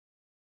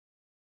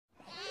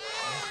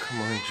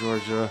come on,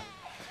 Georgia.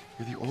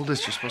 You're the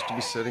oldest. You're supposed to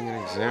be setting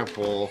an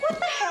example. What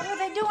the hell were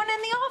they doing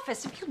in the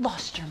office? Have you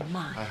lost your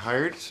mind? I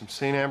hired some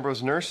St.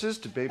 Ambrose nurses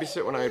to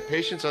babysit when I had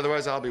patients.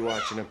 Otherwise, I'll be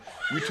watching them.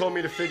 You told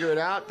me to figure it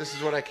out. This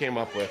is what I came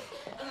up with.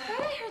 I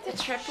heard the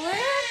triplets.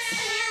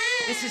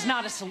 This is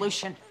not a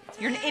solution.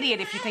 You're an idiot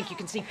if you think you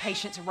can see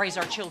patients and raise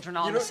our children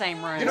all in the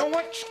same room. You know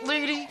what,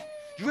 lady?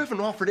 You haven't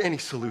offered any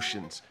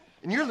solutions.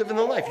 And you're living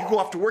the life. You go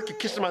off to work, you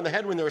kiss them on the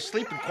head when they're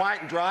asleep and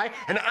quiet and dry,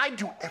 and I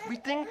do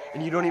everything,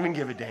 and you don't even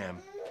give a damn.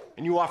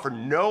 And you offer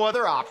no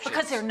other options.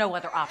 Because there are no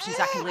other options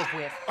I can live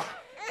with.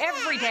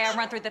 Every day I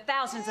run through the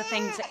thousands of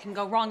things that can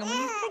go wrong, and when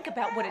you think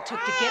about what it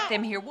took to get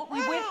them here, what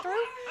we went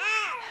through,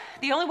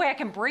 the only way I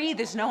can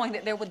breathe is knowing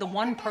that they're with the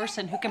one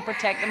person who can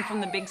protect them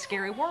from the big,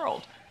 scary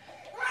world.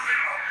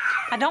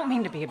 I don't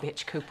mean to be a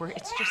bitch, Cooper.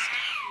 It's just,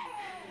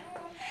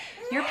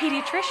 you're a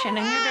pediatrician,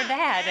 and you're their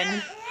dad,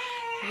 and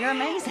you're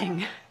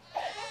amazing.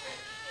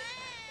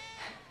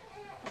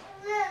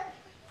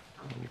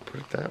 When you put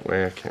it that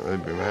way, I can't really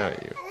be mad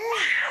at you.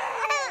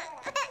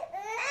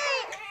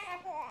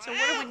 So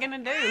what are we gonna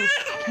do?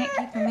 I can't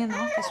keep him in the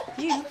office with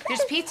you.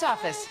 There's Pete's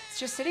office. It's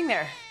just sitting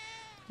there.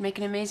 Make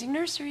an amazing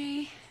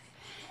nursery.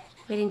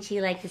 Wouldn't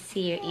you like to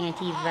see your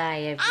Auntie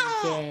Vi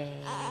every day?